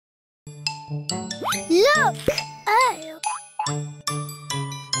Look! Oh!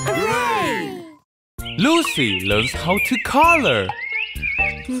 Hooray! Lucy learns how to color.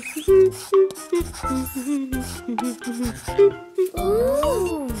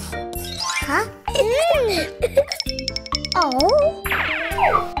 Ooh. Huh? Oh.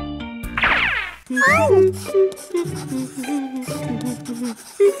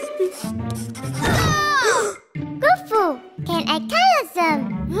 Wolfoo, can I color some?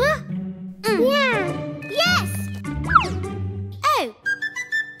 Huh? Yeah. Yes. Oh.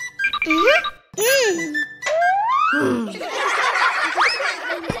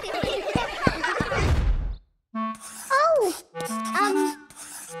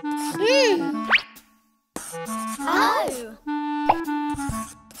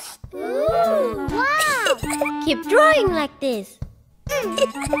 Ooh, wow! Keep drawing like this.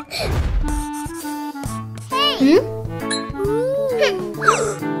 Hey!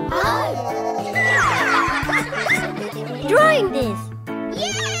 Drawing this.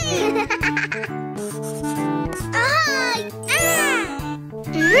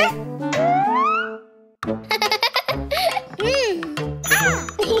 Yeah!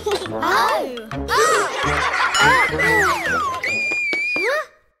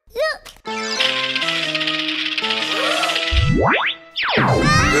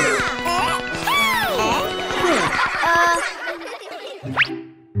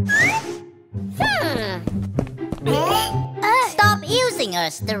 Stop using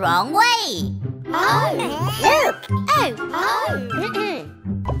us the wrong way. Look!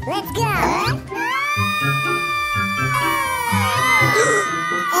 Let's go!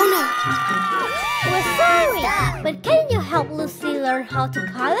 Oh no! We're sorry, but can you help Lucy learn how to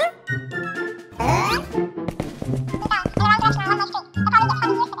color?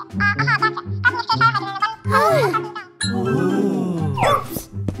 Oops!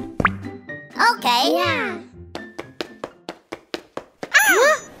 Okay. Yeah!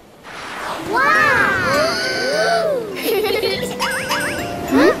 Wow!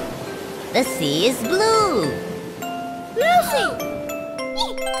 The sea is blue. Lucy!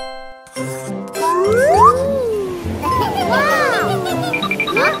 Wow!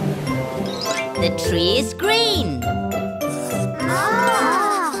 The tree is green.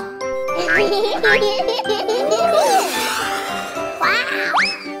 Wow!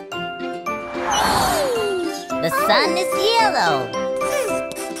 The sun is yellow.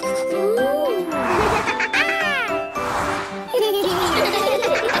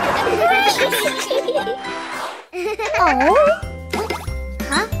 Oh?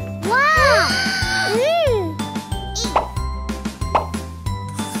 Huh? Wow!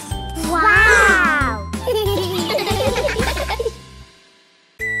 Wow!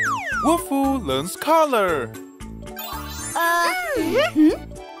 Wolfoo learns color.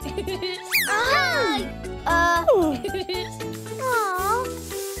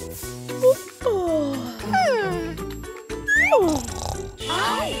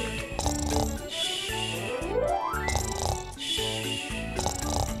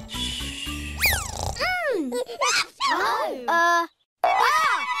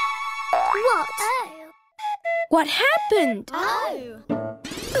 What? What happened?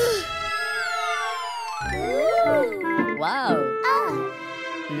 Wow.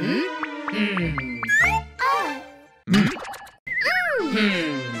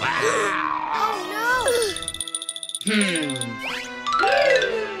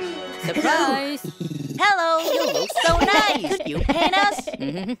 Surprise! Hello, you look so nice. Could you paint us?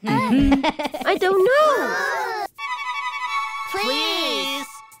 I don't know. Please.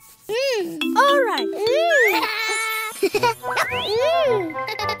 All right.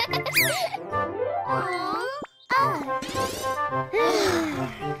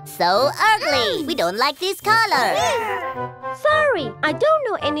 So ugly. We don't like this color. Sorry, I don't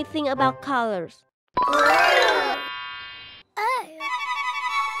know anything about colors.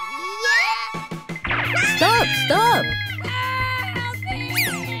 Stop, stop.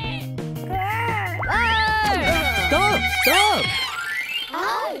 Stop, stop.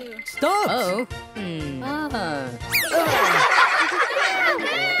 Stop. Oh.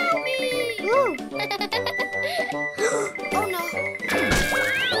 Oh no!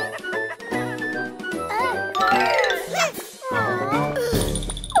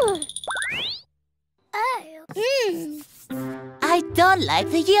 I don't like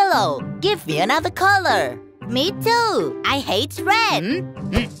the yellow. Give me another color. Me too. I hate red.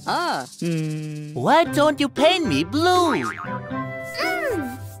 Why don't you paint me blue?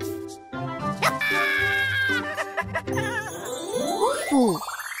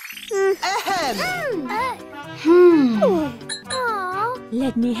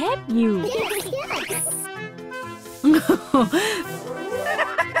 Let me help you.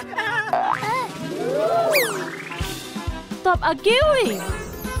 Stop arguing.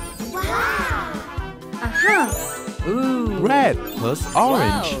 Red plus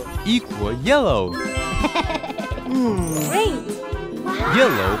orange equal yellow. Great.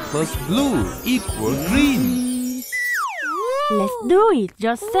 Yellow plus blue equal green. Let's do it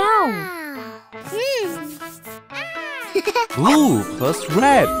yourself. Blue plus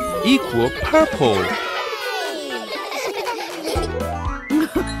red equal purple.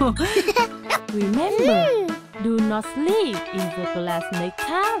 Remember, do not sleep in the class next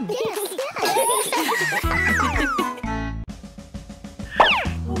time.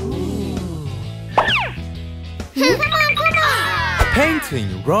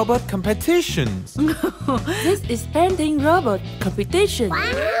 Painting robot competitions. This is painting robot competition.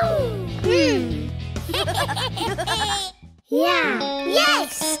 Yeah.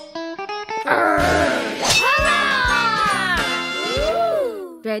 Yes.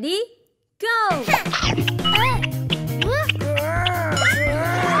 Ready? Go!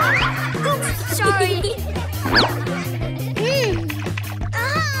 Sorry.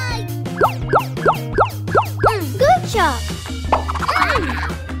 Good job.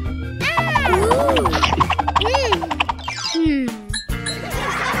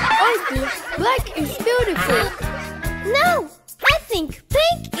 I think black is beautiful. No, I think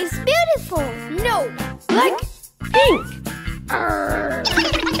pink is beautiful. No, black, pink.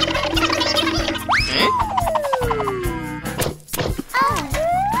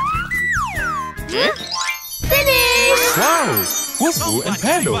 Finish. Wow! Wolfoo and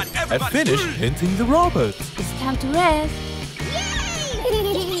Peppa have finished painting the robot. It's time to rest.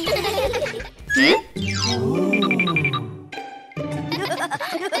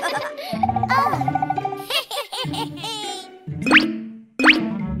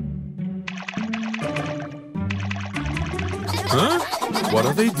 Huh? What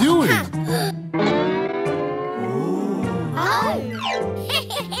are they doing?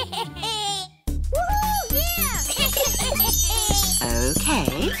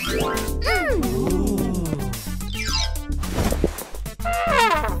 Okay.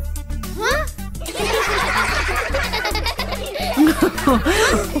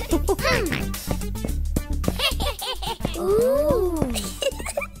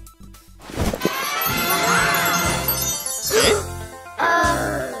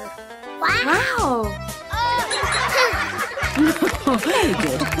 Wow! Very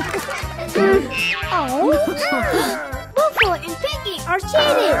good. Wolfoo and Piggy are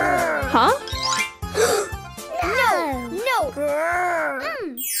cheating. Huh? No.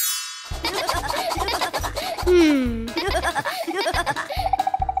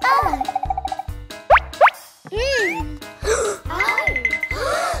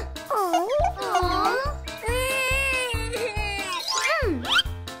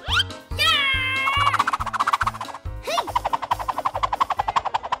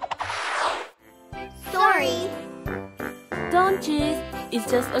 Sorry. Don't cheat. It's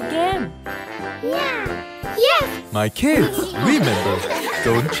just a game. Yeah. Yes. My kids, remember,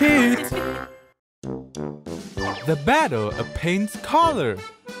 don't cheat. The battle of paint color.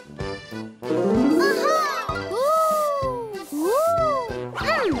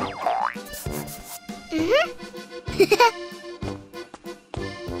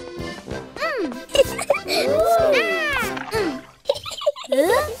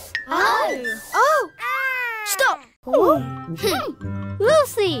 Stop.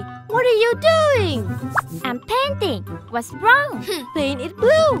 Lucy, what are you doing? I'm painting. What's wrong? Paint it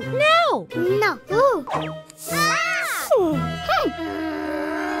blue now. No.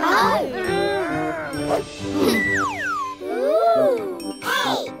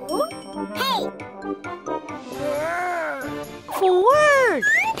 Forward.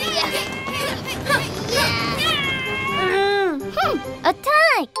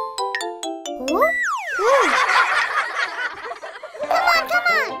 Attack! Come on!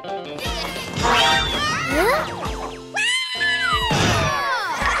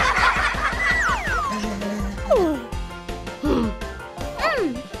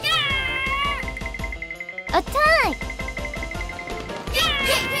 Attack!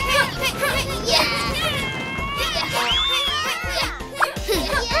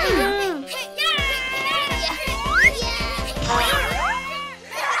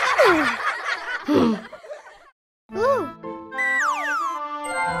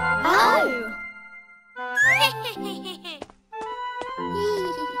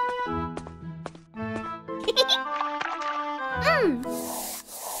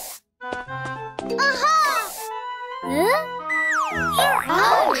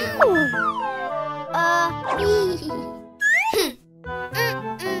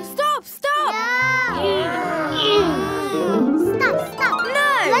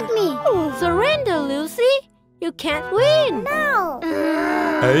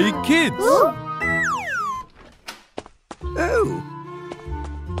 Hey, kids! Oh.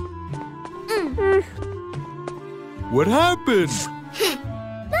 What happened? Stop!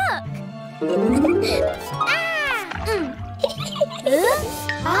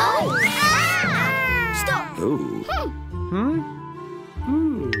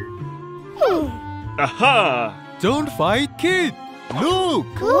 Aha! Don't fight, kid! Look!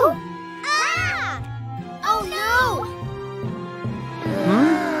 Oh no!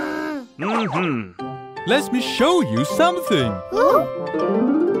 Let me show you something.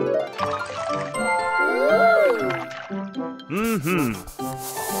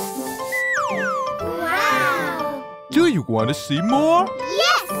 Wow! Do you want to see more?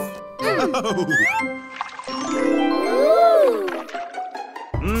 Yes!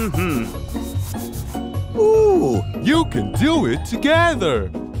 Ooh, you can do it together.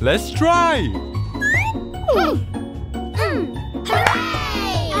 Let's try. Hooray!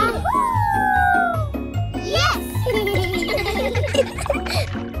 Yes!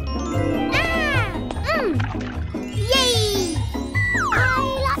 Yay! I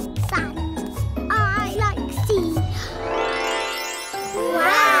like sand. I like sea.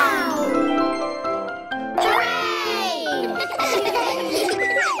 Wow! Hooray!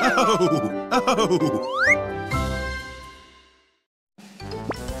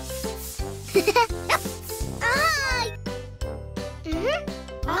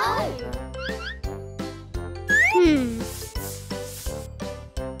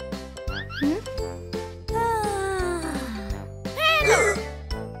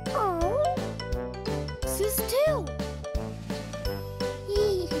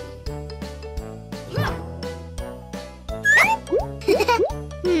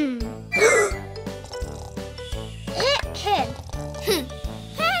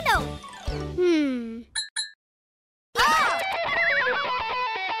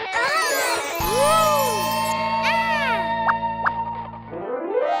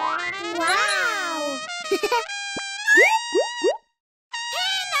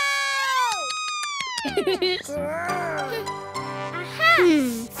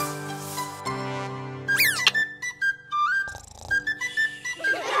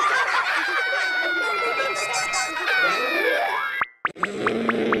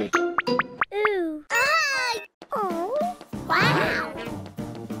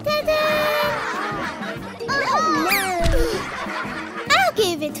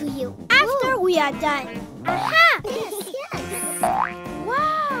 Done. Aha! Yes, yes.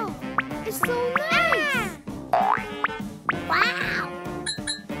 Wow! It's so nice. Wow!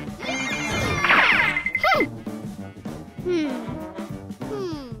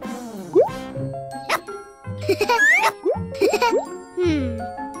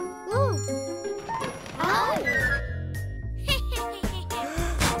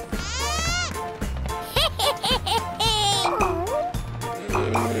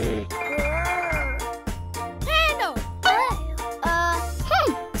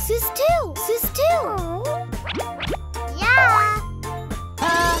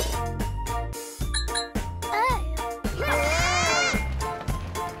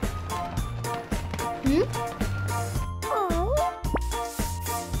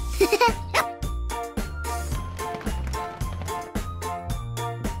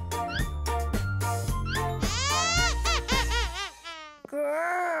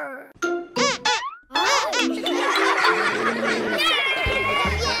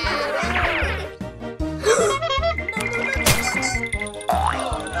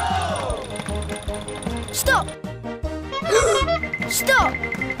 Stop! Stop!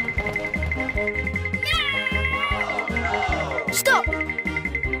 Stop!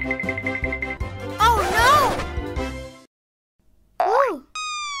 Oh no! Ooh.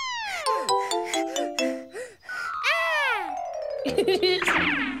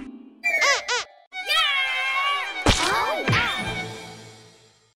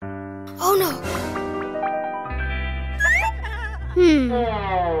 Oh no!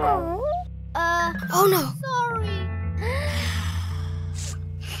 Oh no! Sorry.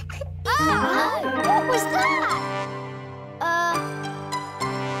 What was that?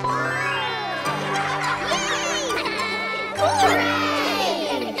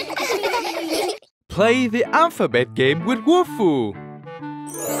 Yay! Play the alphabet game with Wolfoo.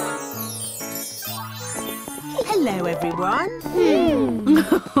 Hello, everyone.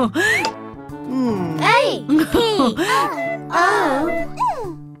 A, P, O.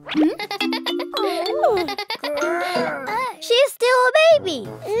 She's still a baby.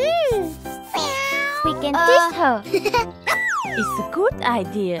 We can teach her. It's a good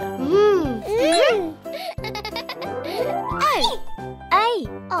idea. A.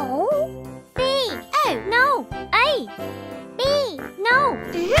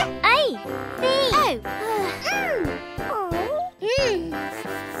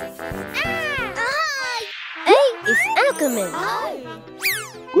 Spider-Man.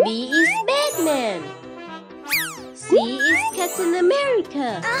 B is Batman. C is Captain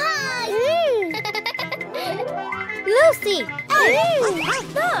America. Lucy.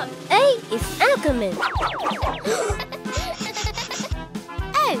 Stop. A is Aquaman.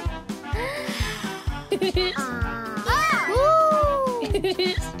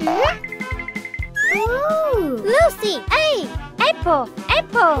 Lucy. A. Apple.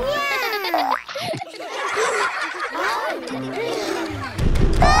 Apple.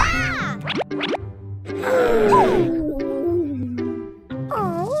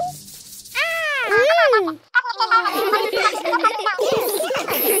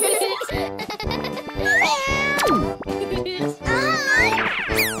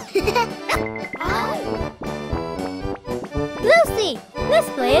 Lucy, let's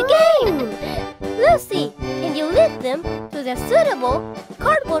play a game. Lucy, can you lead them to the suitable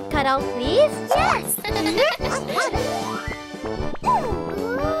cardboard cutout, please? Yes. Follow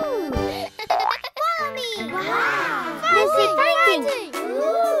me. Wow. Lucy fighting.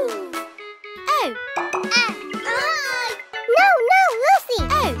 Oh. No, Lucy.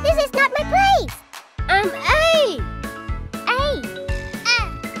 This is not my place. I'm A.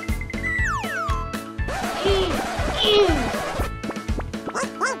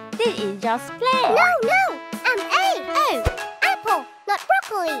 This is just play. No, I'm A. Apple, not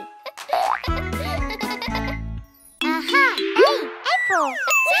broccoli. Aha, A, apple.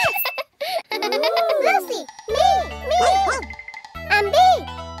 Lucy, me. I'm B,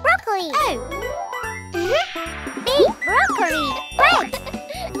 broccoli. B, broccoli. Right.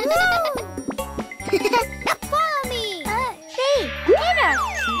 Follow me. C, Peter.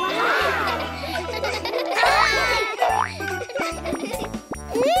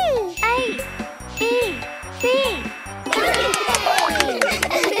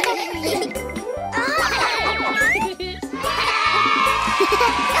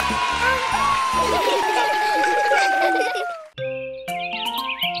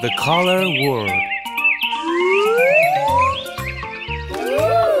 The color word.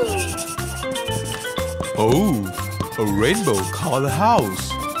 Oh, a rainbow color house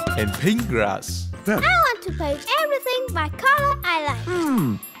and pink grass. I want to paint everything by color I like.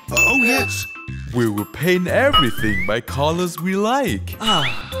 Oh yes. We will paint everything by colors we like.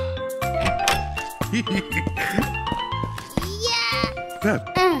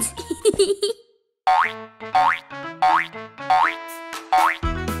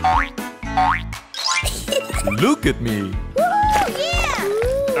 Look at me.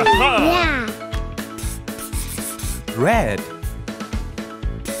 Yeah. Red,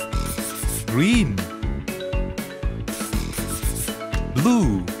 green,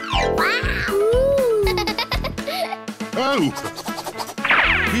 blue. Oh,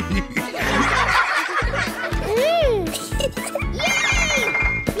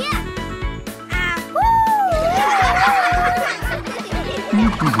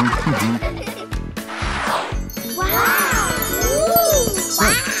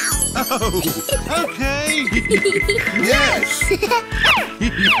 okay. Yes.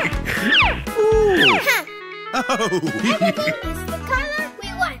 Oh. It's the color we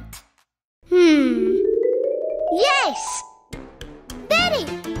want. Yes. Daddy,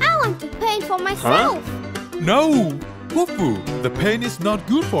 I want to paint for myself. No, Wolfoo, the paint is not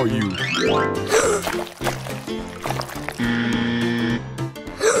good for you.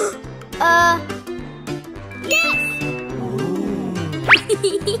 Yes.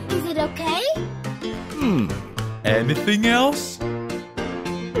 Is it okay? Anything else?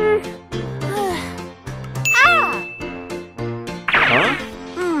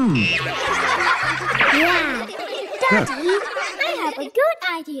 Yeah. Daddy, I have a good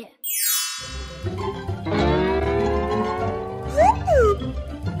idea.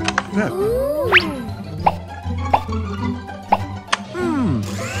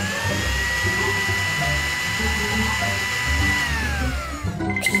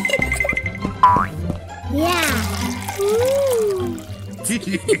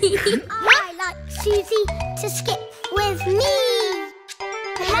 I like Susie to skip with me.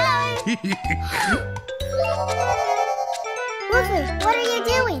 Hello. Wolfoo, what are you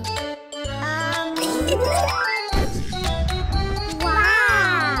doing?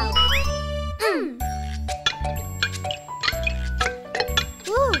 Wow. Ooh.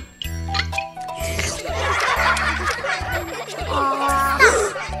 Come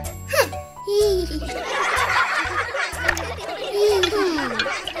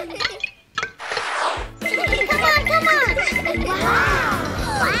on.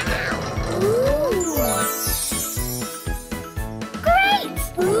 Wow. Ooh. Great.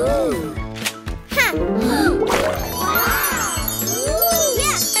 Ooh. Ha.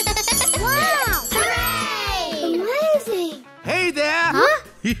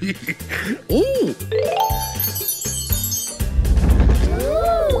 Ooh.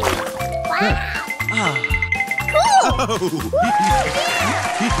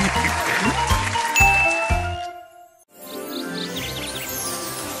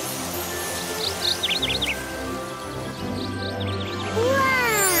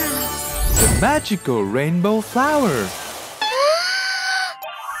 The magical rainbow flower.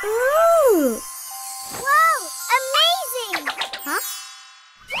 Ooh! Wow! Amazing! Huh?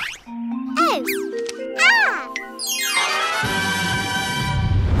 Oh! Ah!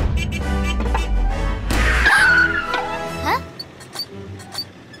 Huh?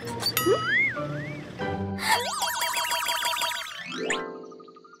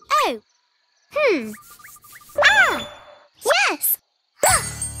 Oh! Ah! Yes!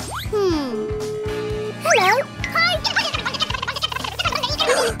 Hello. Hi.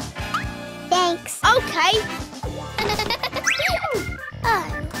 Thanks. Okay.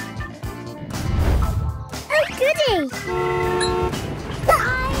 Oh, goody.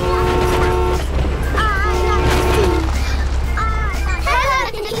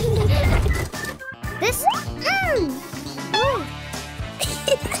 This.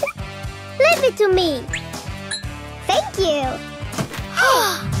 Leave it to me. Thank you.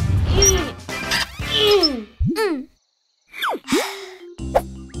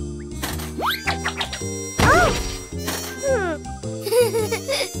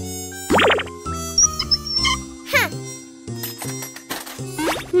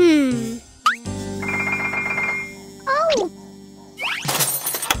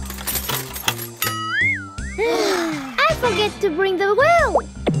 I forget to bring the wheel.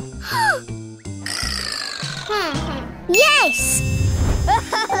 Yes!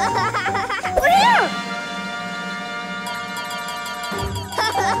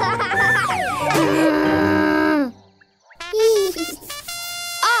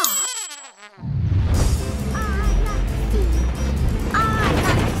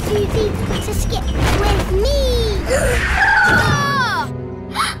 Susie to skip with me.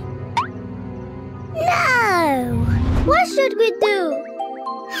 No! What should we do?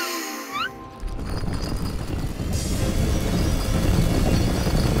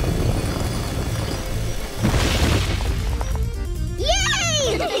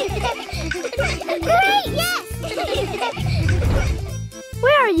 Yay! Great! Yes!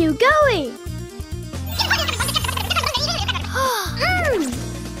 Where are you going?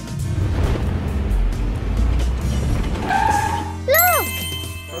 Look!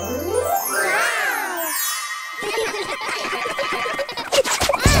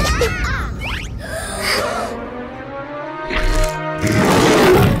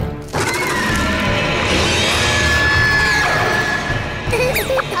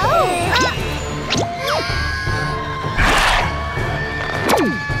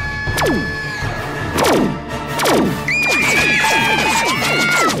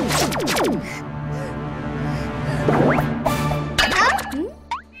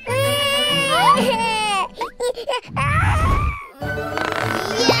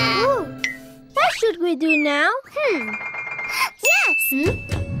 What should we do now? Yes!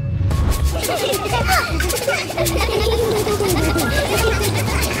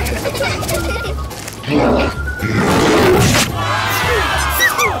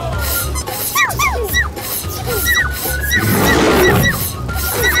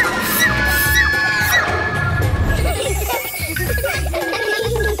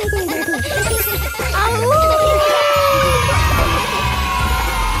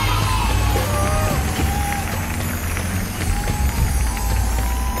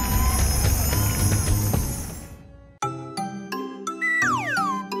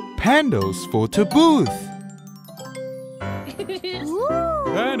 Pando's photo booth.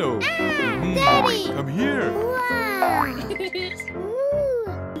 Pando, Daddy! come here. Wow!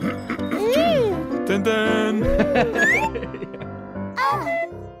 Dun dun.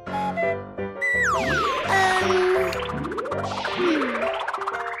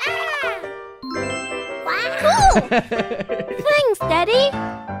 Cool! Thanks, Daddy.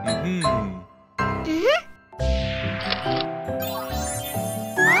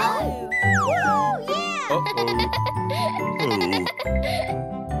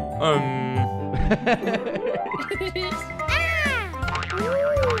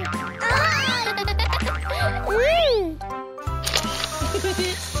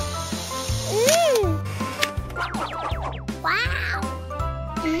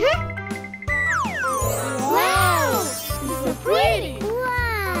 Wow! So pretty!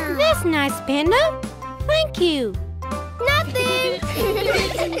 Wow! That's nice, Panda. Thank you. Nothing!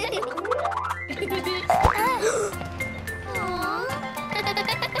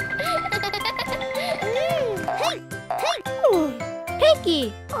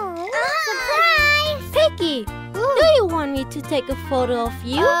 to take a photo of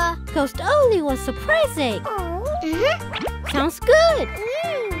you. Ghost only wants surprise egg. Sounds good.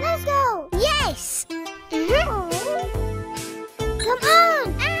 Let's go. Yes. Come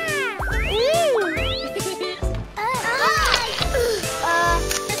on.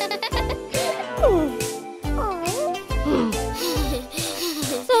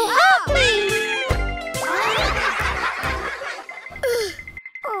 So ugly.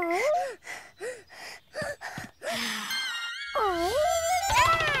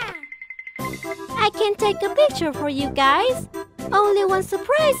 I can take a picture for you guys. Only one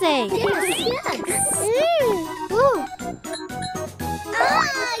surprise egg.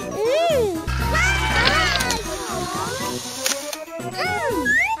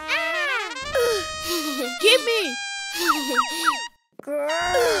 Give me! For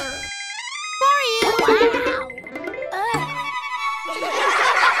you.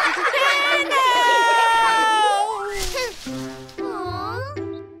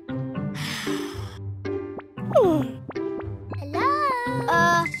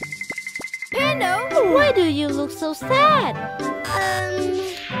 Hello? Why do you look so sad?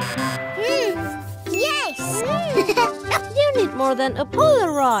 Yes. You need more than a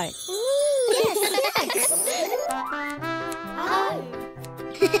Polaroid.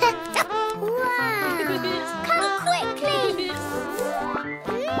 Wow. Come quickly.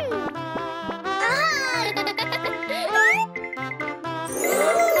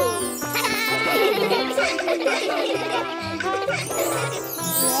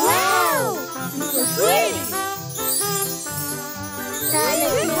 Wow. So pretty.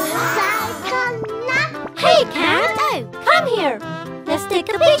 Hey, cat! Come here. Let's take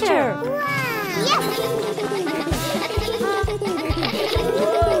a picture.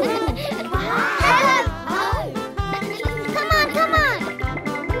 Come on, come on.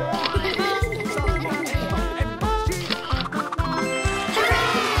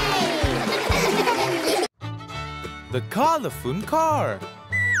 The colorful car.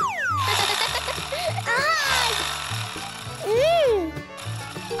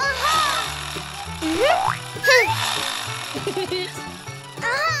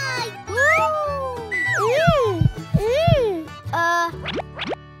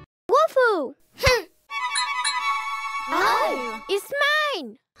 Wolfoo! It's mine!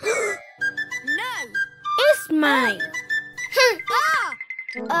 No! It's mine!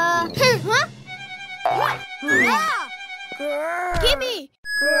 Give me!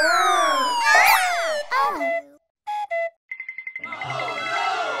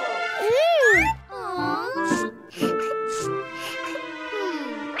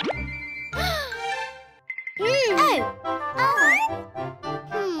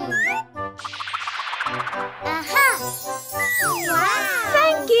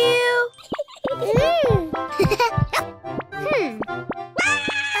 Thank you!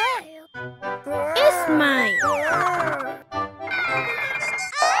 It's mine!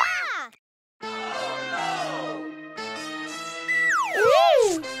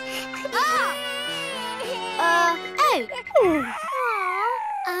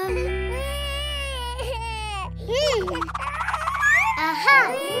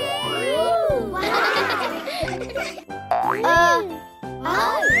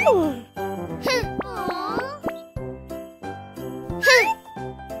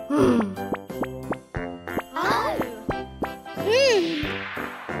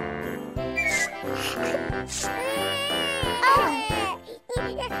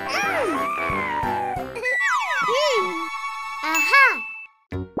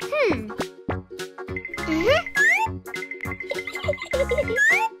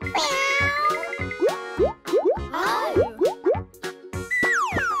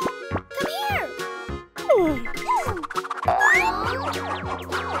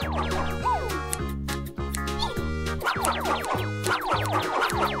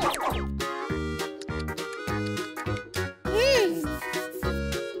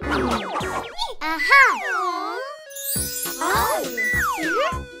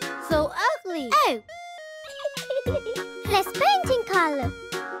 So ugly! Let's paint in color.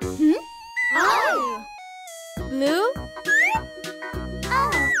 Blue?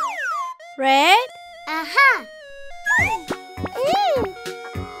 Red?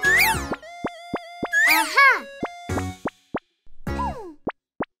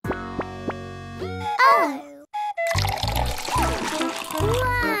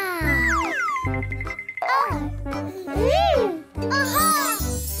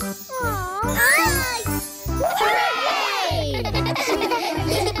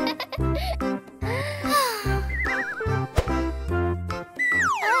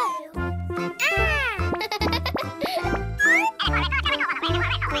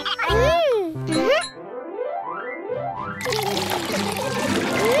 Mm.